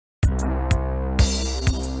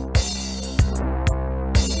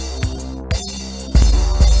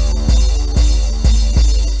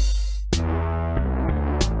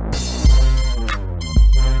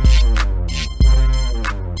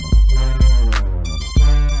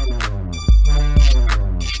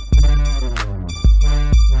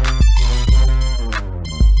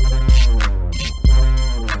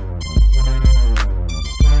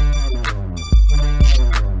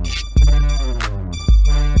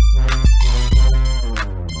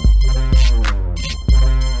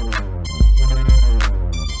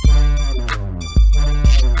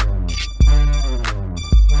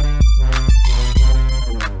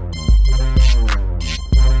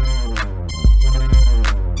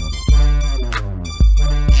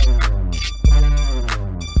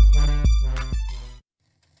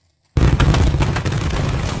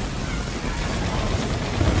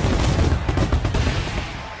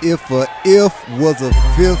If a if was a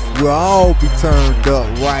fifth, we'll all be turned up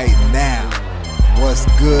right now. What's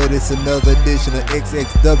good? It's another edition of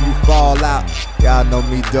XXW Fallout. Y'all know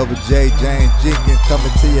me, Double J, James Jenkins,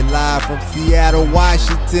 coming to you live from Seattle,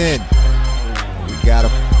 Washington. We got a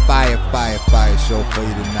fire show for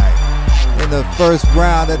you tonight. In the first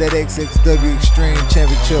round of that XXW Extreme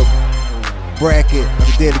Championship bracket of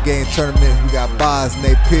the Daily Game Tournament, we got Boz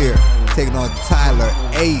Napier taking on Tyler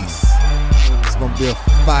Ace. It's going to be a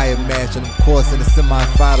fire match, and of course in the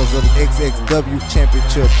semifinals of the XXW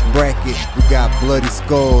Championship bracket, we got Bloody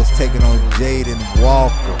Skulls taking on Jaden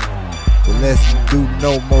Walker. But let's do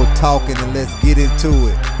no more talking and let's get into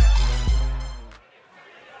it.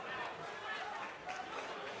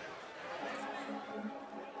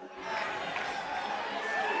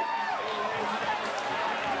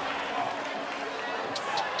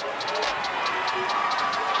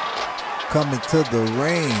 Coming to the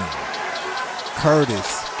ring, Curtis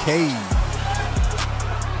Cage.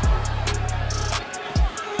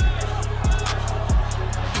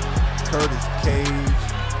 Curtis Cage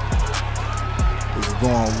is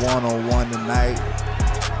going one-on-one tonight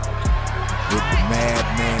with the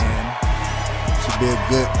Madman. Should be a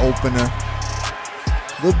good opener. A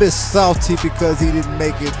little bit salty because he didn't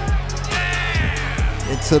make it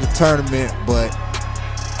into the tournament, but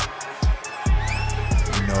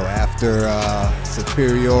after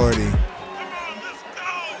superiority,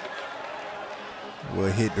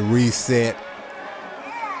 we'll hit the reset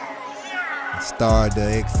and start the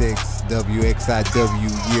XXW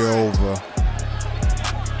year over.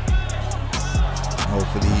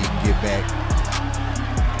 Hopefully he can get back,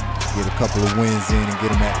 get a couple of wins in and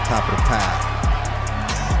get him at the top of the pile.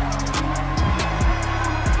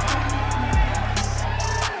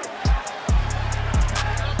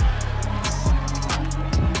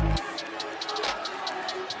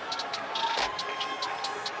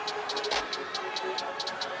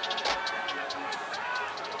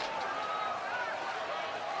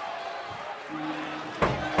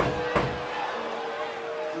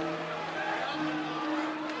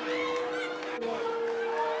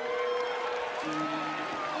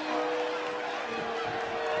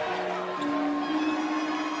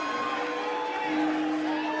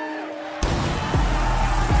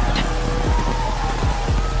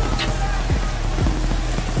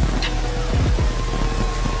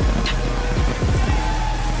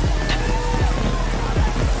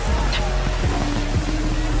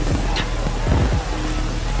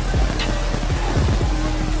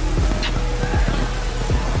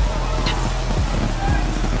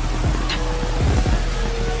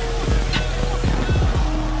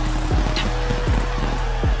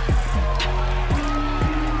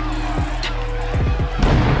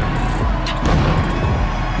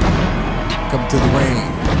 To the ring,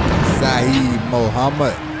 Saeed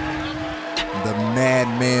Muhammad. The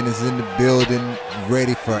Madman is in the building,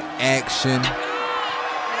 ready for action.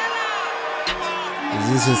 Is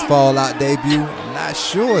this his Fallout debut? I'm not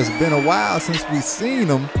sure. It's been a while since we've seen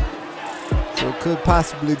him, so it could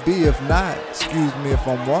possibly be. If not, excuse me if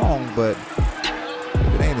I'm wrong, but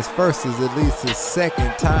if it ain't his first, it's at least his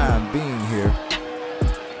second time being here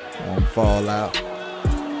on Fallout.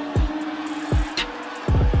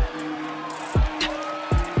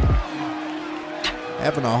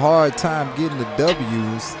 Having a hard time getting the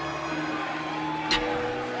W's.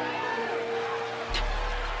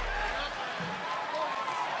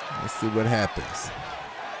 Let's see what happens.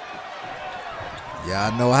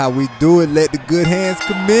 Y'all know how we do it. Let the good hands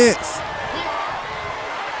commence.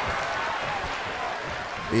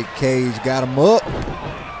 Big Cage got him up.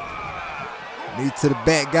 Knee to the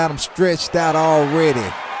back, got him stretched out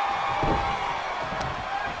already.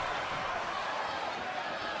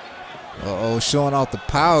 Uh-oh, showing off the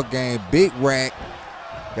power game. Big Rack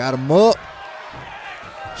got him up.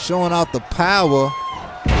 Showing off the power.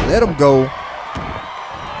 Let him go.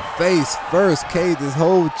 Face first. Cage's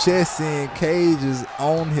whole chest in. Cage is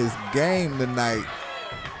on his game tonight.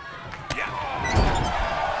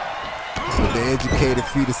 With the educated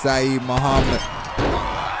feet of Saeed Muhammad.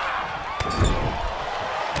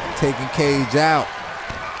 Taking Cage out.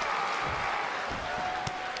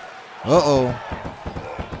 Uh-oh.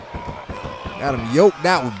 Got him yoked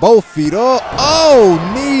out with both feet. Oh,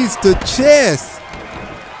 knees to chest.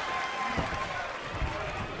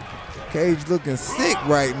 Cage looking sick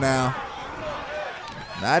right now.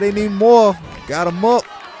 Not anymore. Got him up.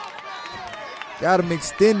 Got him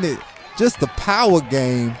extended. Just the power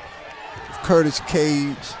game of Curtis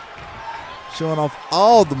Cage. Showing off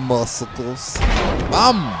all the muscles.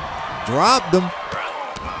 Dropped him.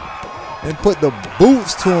 And put the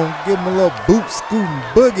boots to him. Give him a little boot scooting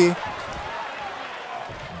boogie.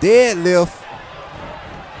 deadlift.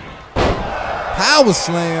 Power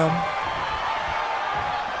slam.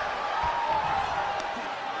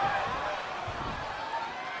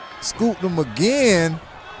 Scooped him again.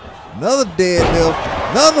 Another deadlift.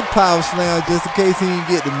 Another power slam just in case he didn't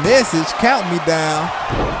get the message. Count me down.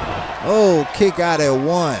 Oh, kick out at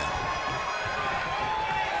 1.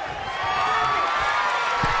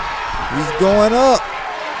 He's going up.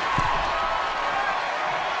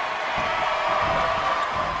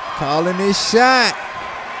 Calling his shot.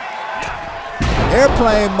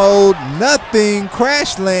 Airplane mode, nothing.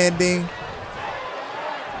 Crash landing.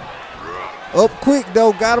 Up quick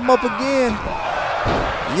though, got him up again.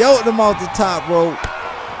 Yoked him off the top rope.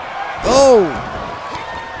 Oh.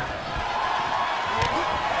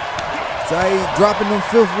 Saeed dropping them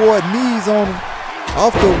fifth ward knees on him.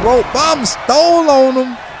 Off the rope. Bomb stole on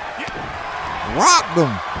him. Rocked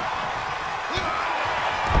him.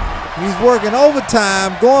 He's working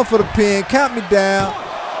overtime, going for the pin. Count me down.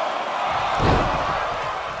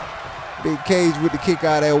 Big Cage with the kick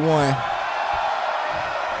out at 1.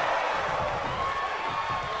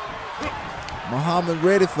 Muhammad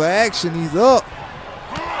ready for action. He's up.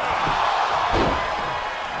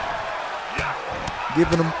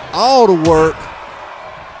 Giving him all the work.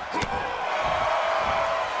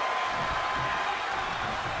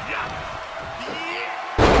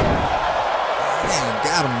 Man,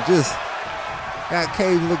 got him. Just got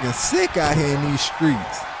Cage looking sick out here in these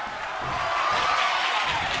streets.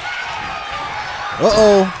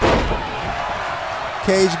 Uh-oh.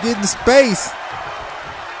 Cage getting space.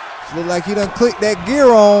 Look like he done clicked that gear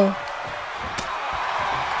on.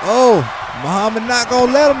 Oh, Muhammad not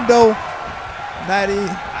gonna let him though.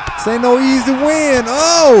 This ain't no easy win.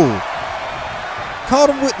 Oh, caught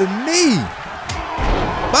him with the knee.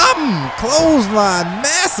 Bam, clothesline,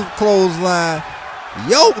 massive clothesline.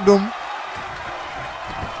 Yoked him.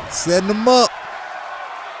 Setting him up.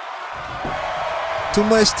 Too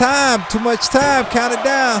much time, count it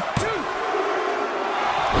down.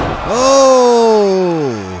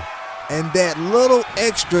 Oh, and that little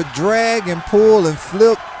extra drag and pull and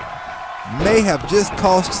flip may have just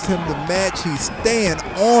cost him the match. He's staying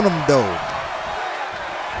on him though.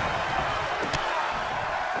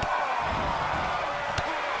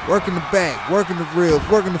 Working the back, working the ribs,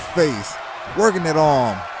 working the face, working that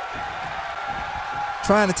arm.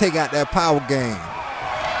 Trying to take out that power game.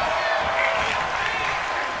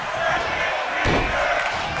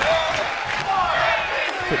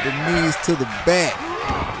 Put the knees to the back.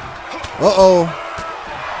 Uh-oh.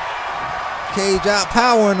 Cage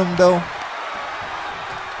outpowering him though.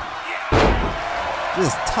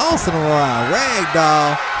 Just tossing him around.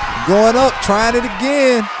 Ragdoll. Going up, trying it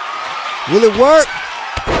again. Will it work?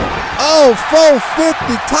 Oh,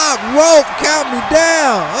 450 top rope. Count me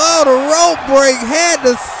down. Oh, the rope break had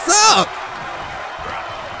to suck.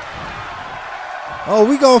 Oh,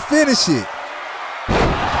 we gonna finish it.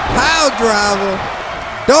 Power driver.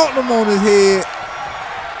 Dunked him on his head.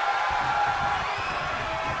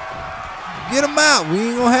 Get him out. We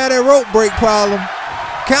ain't gonna have that rope break problem.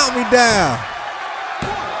 Count me down.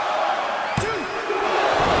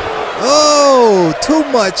 Oh, too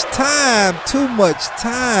much time. Too much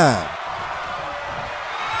time.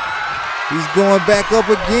 He's going back up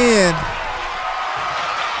again.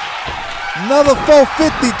 Another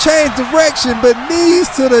 450. Change direction, but knees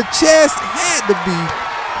to the chest. Had to be.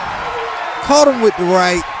 Caught him with the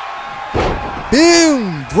right.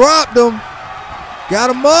 Boom. Dropped him. Got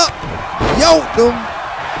him up. Yoked him.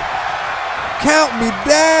 Count me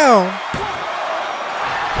down.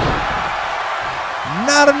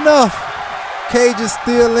 Not enough. Cage is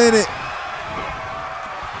still in it.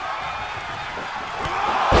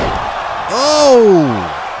 Oh.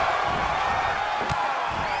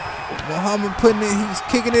 Muhammad putting it, he's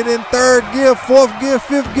kicking it in third gear, fourth gear,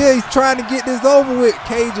 fifth gear. He's trying to get this over with.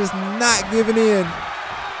 Cage is not giving in.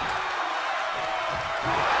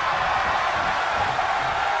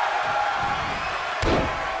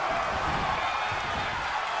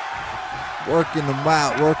 Working them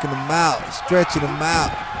out, stretching them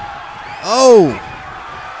out. Oh.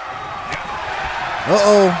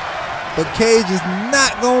 Uh-oh. But Cage is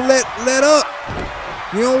not gonna let up.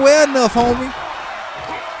 You don't wear enough, homie.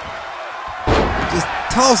 Just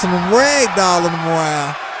tossing them, ragdolling them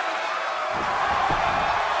around.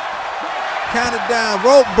 Count it down,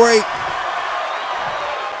 rope break.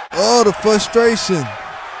 Oh, the frustration.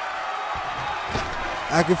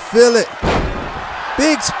 I can feel it.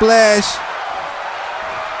 Big splash.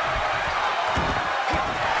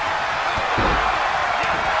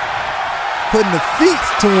 Putting the feet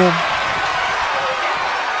to him.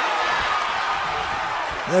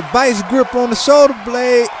 That vice grip on the shoulder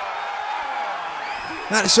blade.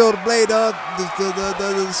 Not the shoulder blade, what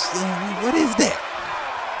is that?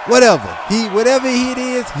 Whatever it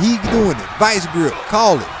is, he doing it. Vice grip,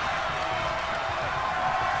 call it.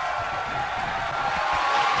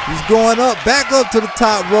 He's going up, back up to the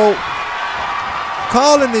top rope.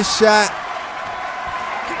 Calling this shot.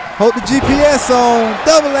 Hold the GPS on.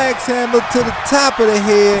 Double axe handle to the top of the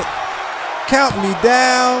head. Count me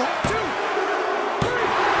down.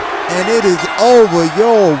 And it is over.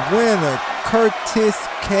 Your winner, Curtis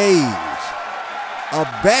Cage. A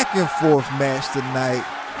back and forth match tonight.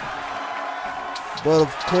 But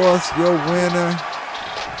of course, your winner,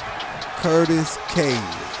 Curtis Cage.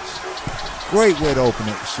 Great way to open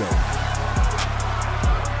up the show.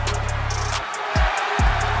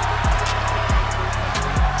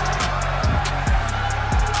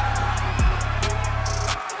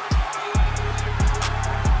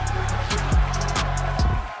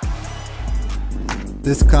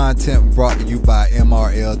 This content brought to you by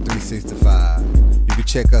MRL365. You can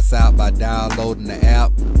check us out by downloading the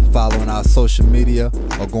app, following our social media,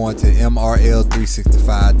 or going to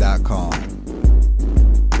MRL365.com.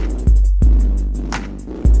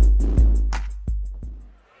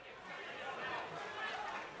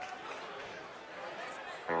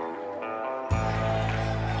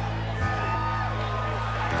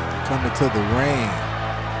 Coming to the ring,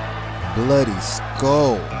 Bloody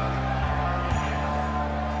Skull.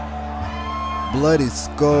 Bloody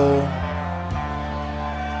Skull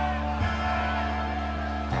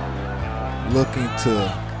looking to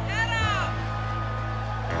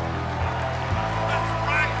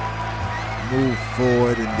move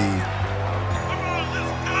forward in the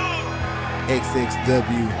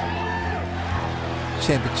XXW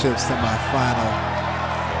Championship semifinal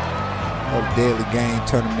of the Daily Game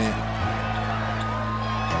Tournament.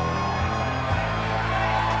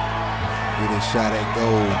 Get a shot at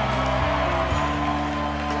gold.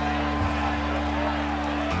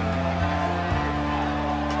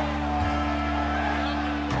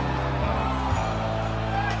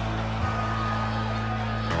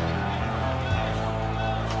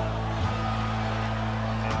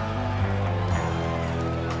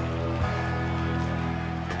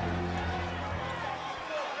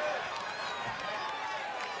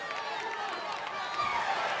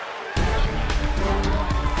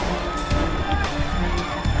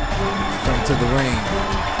 To the ring,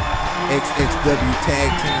 XXW Tag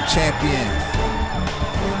Team Champion,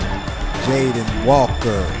 Jaden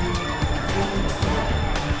Walker.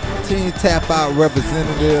 Team Tap Out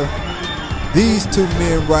representative. These two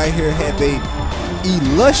men right here have a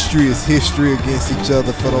illustrious history against each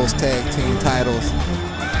other for those tag team titles.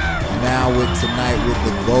 Now with tonight with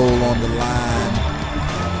the goal on the line,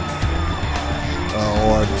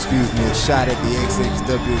 or excuse me, a shot at the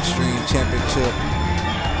XXW Extreme Championship.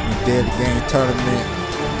 Daily Game Tournament.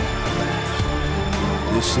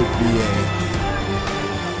 This should be I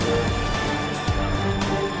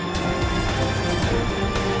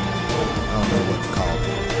don't know what to call it.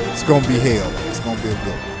 It's gonna be hell. It's gonna be a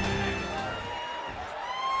good one.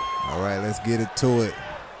 All right, let's get it to it.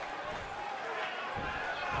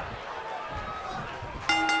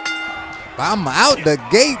 I'm out the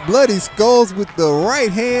gate. Bloody Skulls with the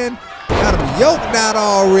right hand. Got him yoked out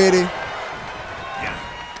already.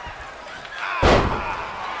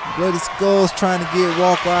 Bloody Skulls trying to get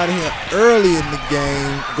Walker out of here early in the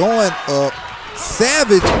game. Going up.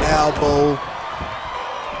 Savage elbow.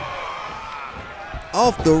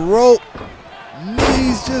 Off the rope.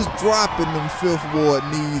 Knees just dropping them Fifth Ward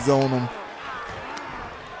knees on him.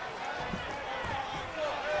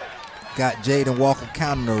 Got Jaden Walker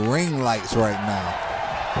counting the ring lights right now.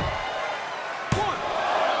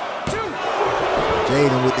 1, 2.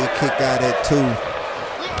 Jaden with the kick out at 2.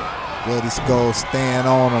 Bloody Skull staying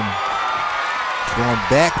on him. Going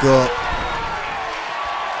back up.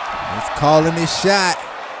 He's calling his shot.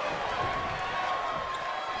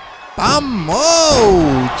 Bam!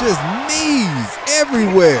 Oh, just knees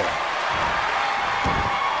everywhere.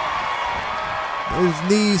 Those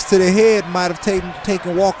knees to the head might have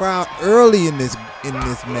taken Walker out early in this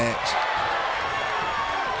match.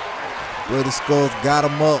 Bloody Skulls got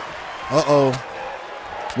him up. Uh-oh.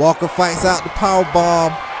 Walker fights out the power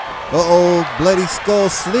bomb. Uh-oh, Bloody Skull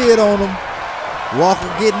slid on him. Walker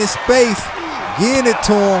getting his space, getting it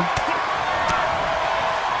to him.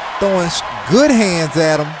 Throwing good hands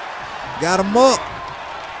at him. Got him up.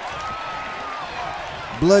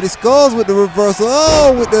 Bloody Skulls with the reversal.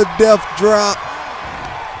 Oh, with the death drop.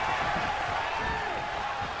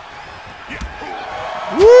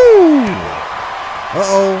 Woo!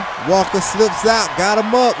 Uh-oh. Walker slips out, got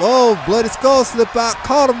him up. Oh, Bloody Skull slip out,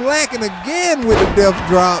 caught him lacking again with the death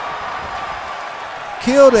drop.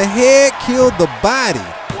 Killed the head, killed the body.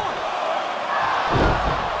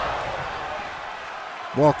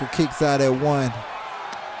 Walker kicks out at 1.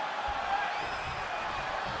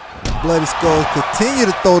 Bloody Skull continue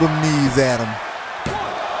to throw them knees at him.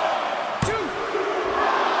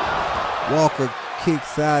 Walker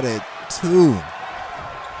kicks out at 2.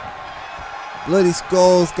 Bloody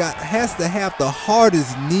Skull's has to have the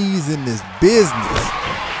hardest knees in this business.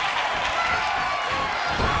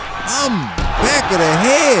 Back of the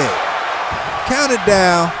head. Count it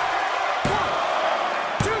down.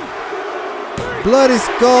 Bloody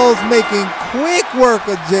Skull's making quick work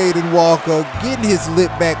of Jaden Walker, getting his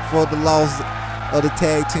lip back for the loss of the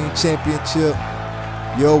Tag Team Championship.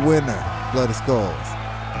 Your winner, Bloody Skulls.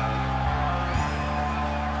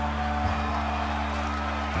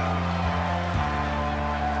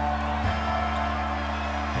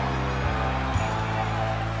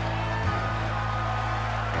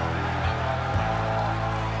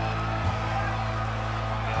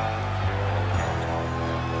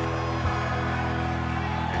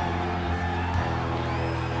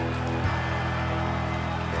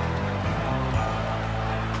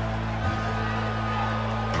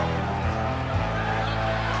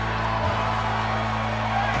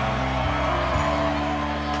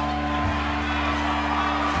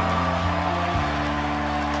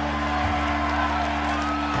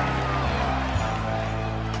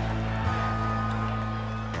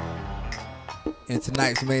 In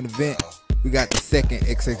tonight's main event, we got the second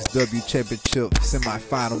XXW Championship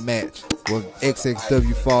semifinal match where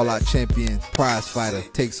XXW Fallout Champion Prize Fighter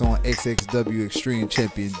takes on XXW Extreme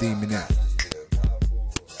Champion Demon Out.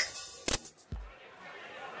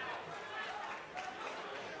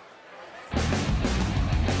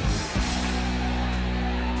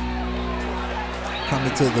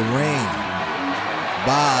 Coming to the ring,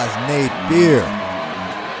 Boz Napier.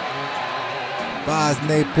 Boz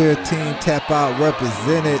Napier Team Tap Out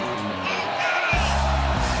represented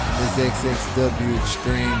this XXW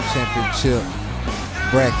Extreme Championship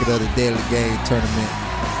bracket of the Daily Game Tournament.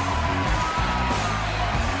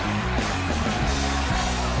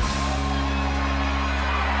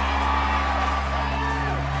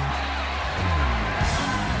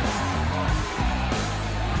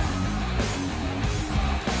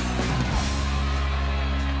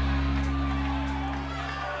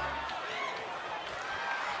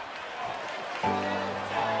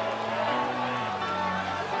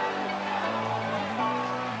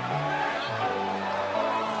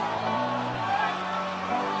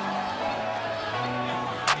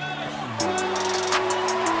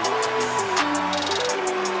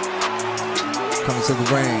 Coming to the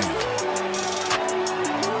ring,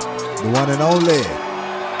 the one and only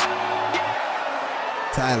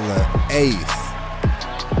Tyler Ace.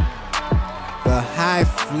 The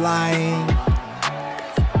high-flying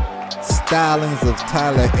stylings of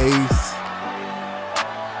Tyler Ace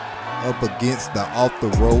up against the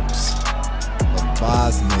off-the-ropes of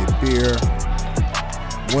Boz Napier.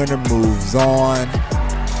 Winner moves on.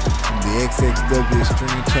 The XXW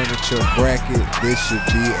Extreme Championship bracket, this should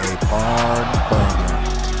be a barn burner.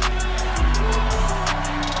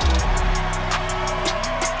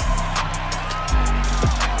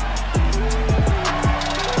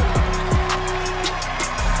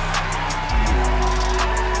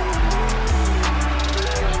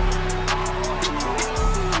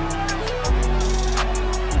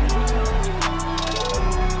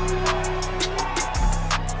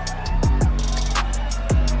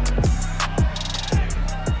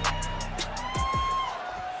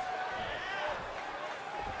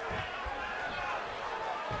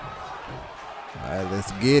 All right,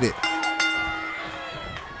 let's get it.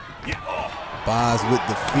 Boz with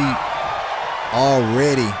the feet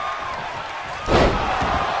already.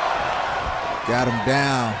 Got him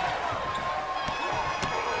down.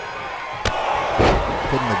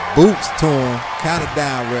 Putting the boots to him. Count it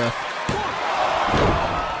down, ref.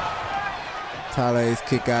 Tyler Ace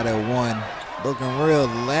kick out at 1. Looking real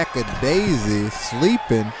lackadaisy,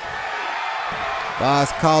 sleeping.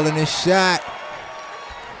 Boz calling his shot.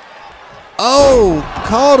 Oh,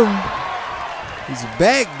 caught him. He's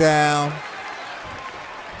back down.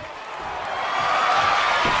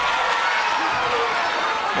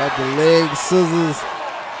 Got the leg scissors,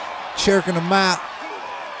 chirking him out.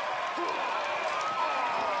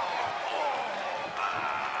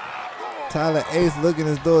 Tyler Ace looking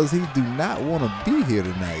as though he do not want to be here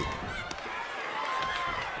tonight.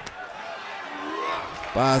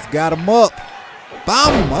 Boz got him up.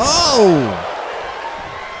 Bam! Oh!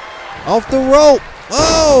 Off the rope.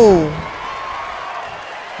 Oh!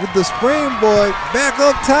 With the springboard, back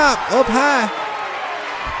up top, up high.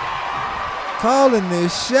 Calling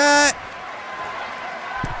this shot.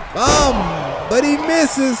 But he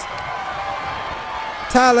misses.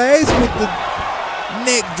 Tyler Ace with the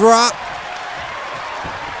neck drop.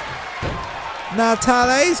 Now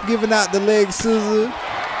Tyler Ace giving out the leg scissor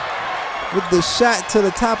with the shot to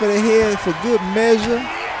the top of the head for good measure.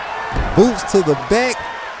 Boots to the back.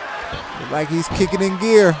 Look like he's kicking in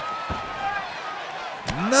gear.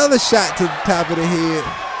 Another shot to the top of the head.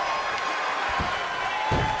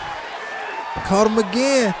 Caught him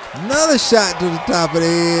again. Another shot to the top of the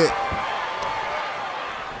head.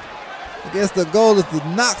 I guess the goal is to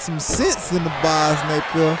knock some sense in the Boz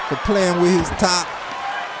Napier for playing with his top.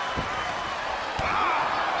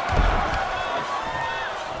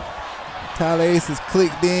 Tyler Ace is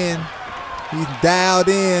clicked in. He's dialed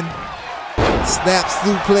in. Snap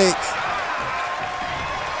suplex.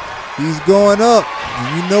 He's going up.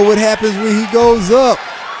 And you know what happens when he goes up.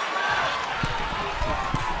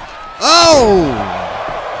 Oh!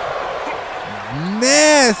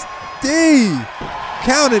 Nasty!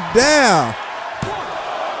 Count it down.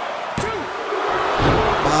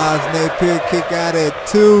 Boz Napier kick out at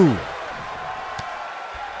 2.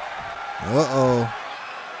 Uh-oh.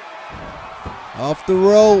 Off the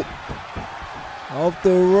rope. Off the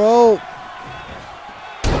rope.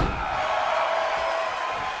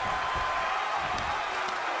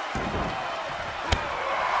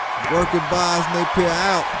 Working Boz Napier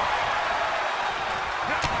out.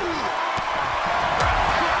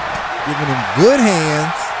 Giving him good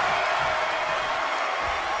hands.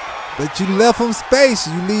 But you left him space.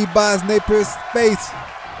 You leave Boz Napier space.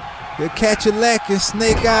 He'll catch you lacking.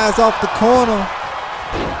 Snake eyes off the corner.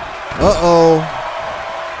 Uh-oh.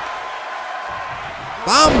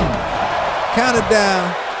 Bam! Count it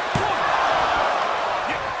down.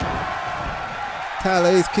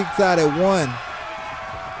 Tyler Ace kicks out at 1.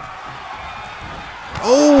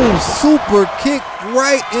 Oh, super kick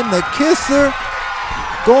right in the kisser.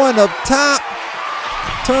 Going up top.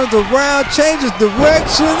 Turns around, changes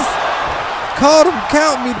directions. Called him,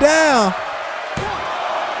 count me down.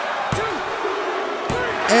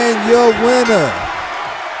 And your winner,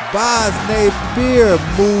 Boz Napier,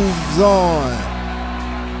 moves on.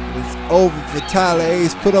 It's over for Tyler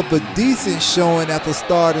Ace. Put up a decent showing after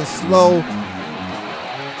starting slow.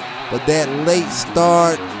 But that late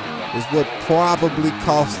start is what probably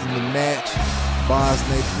cost him the match. Boz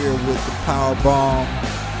Napier with the power bomb.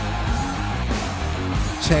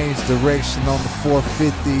 Change direction on the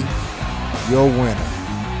 450. Your winner.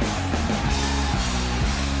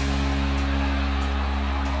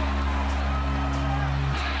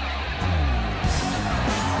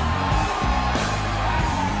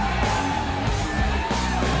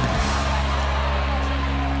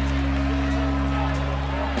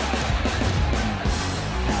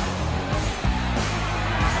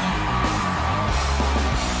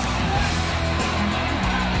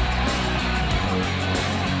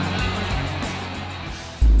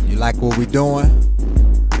 Like what we doing?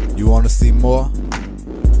 You want to see more?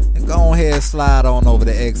 Then go ahead and slide on over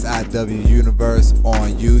to XXW Universe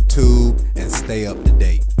on YouTube and stay up to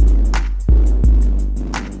date.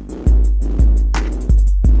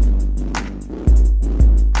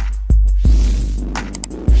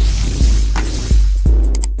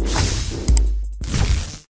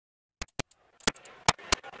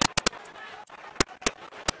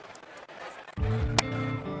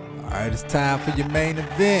 Alright, it's time for your main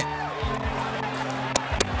event.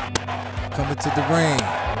 Coming to the ring,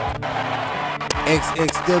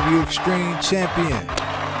 XXW Extreme Champion,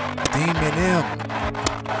 Demon M.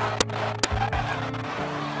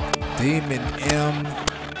 Demon M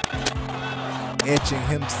etching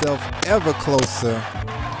himself ever closer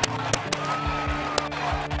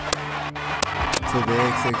to the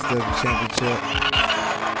XXW Championship.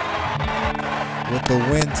 With the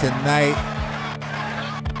win tonight,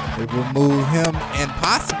 it will move him and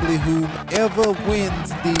possibly whomever wins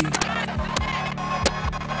the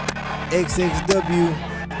XXW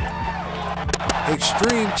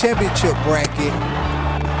Extreme Championship bracket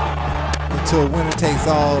into a winner takes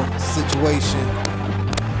all situation.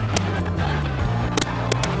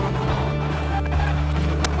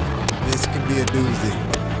 This can be a doozy.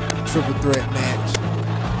 Triple threat match.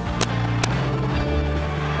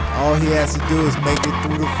 All he has to do is make it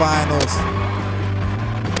through the finals.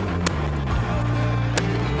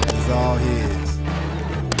 It's all his.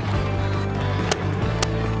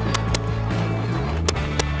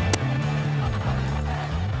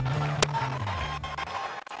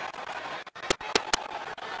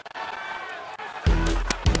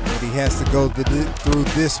 has to go through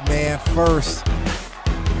this man first.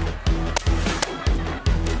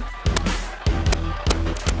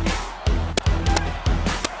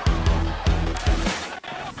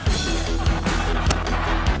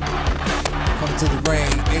 Come to the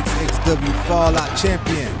ring, XXW Fallout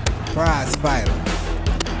champion, prize fighter.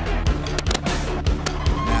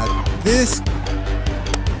 Now this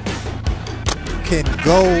can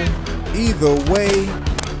go either way.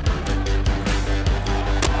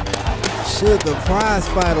 Should the prize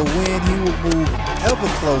fighter win, he will move ever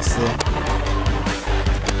closer.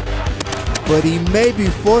 But he may be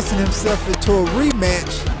forcing himself into a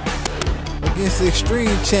rematch against the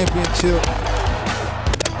Extreme Championship.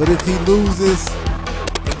 But if he loses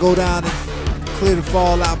and go down and clear the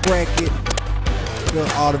Fallout bracket, he'll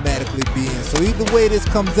automatically be in. So either way this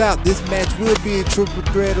comes out, this match will be a triple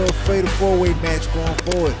threat or a fatal four-way match going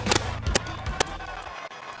forward.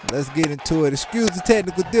 Let's get into it. Excuse the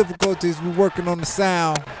technical difficulties. We're working on the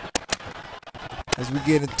sound as we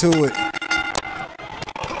get into it.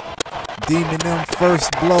 Demon them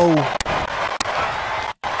first blow.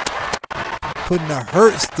 Putting the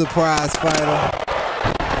hurts the prize fighter.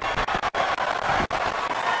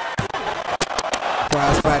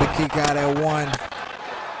 Prize fighter kick out at one.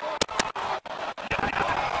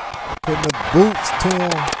 Putting the boots to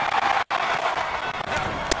him.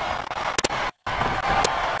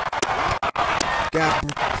 Got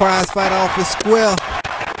prize fighter off the square.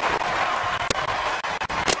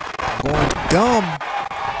 Going dumb.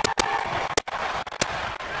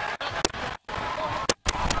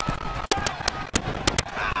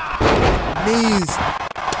 Knees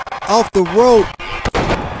off the rope.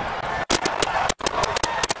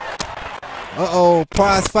 Uh-oh,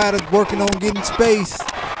 prize fighter working on getting space.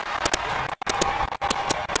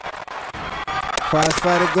 Prize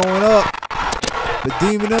fighter going up. But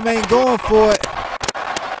Demon them ain't going for it.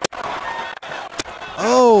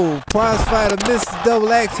 Oh, prize fighter misses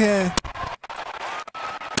double axe hand.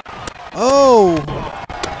 Oh,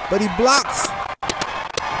 but he blocks.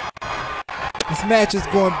 This match is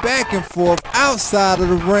going back and forth outside of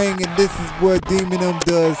the ring, and this is where Demon them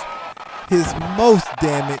does his most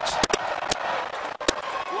damage.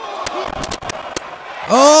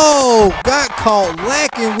 Oh, got caught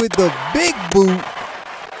lacking with the big boot.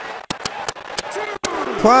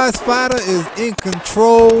 Prize fighter is in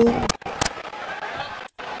control.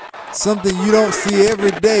 Something you don't see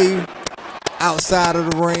every day outside of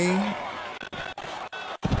the ring.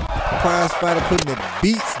 Prize fighter putting the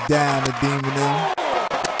beats down to Demon them.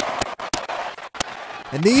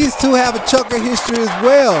 And these two have a chucker history as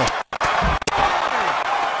well.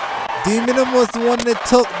 Demon them was the one that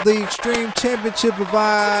took the Extreme Championship, if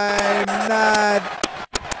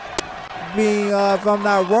I'm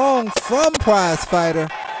not wrong, from prize fighter.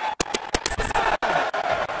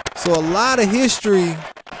 So a lot of history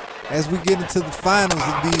as we get into the finals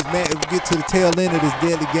of these matches, we get to the tail end of this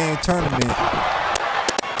Deadly Game tournament.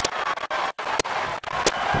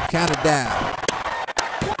 Count it down.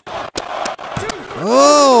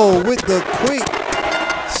 Oh, with the quick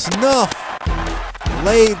snuff.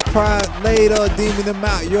 Laid Demon them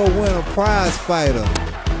out. Your winner, prize fighter.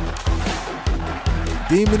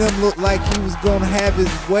 Demon them looked like he was gonna have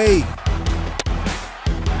his way,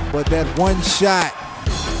 but that one shot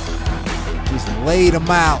just laid him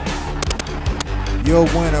out. Your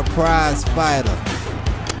winner, prize fighter.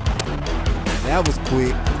 That was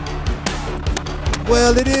quick.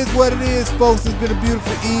 Well, it is what it is, folks. It's been a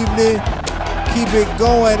beautiful evening. Keep it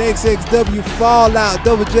going. XXW Fallout.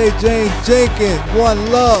 Double J James Jenkins.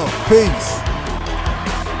 One love. Peace.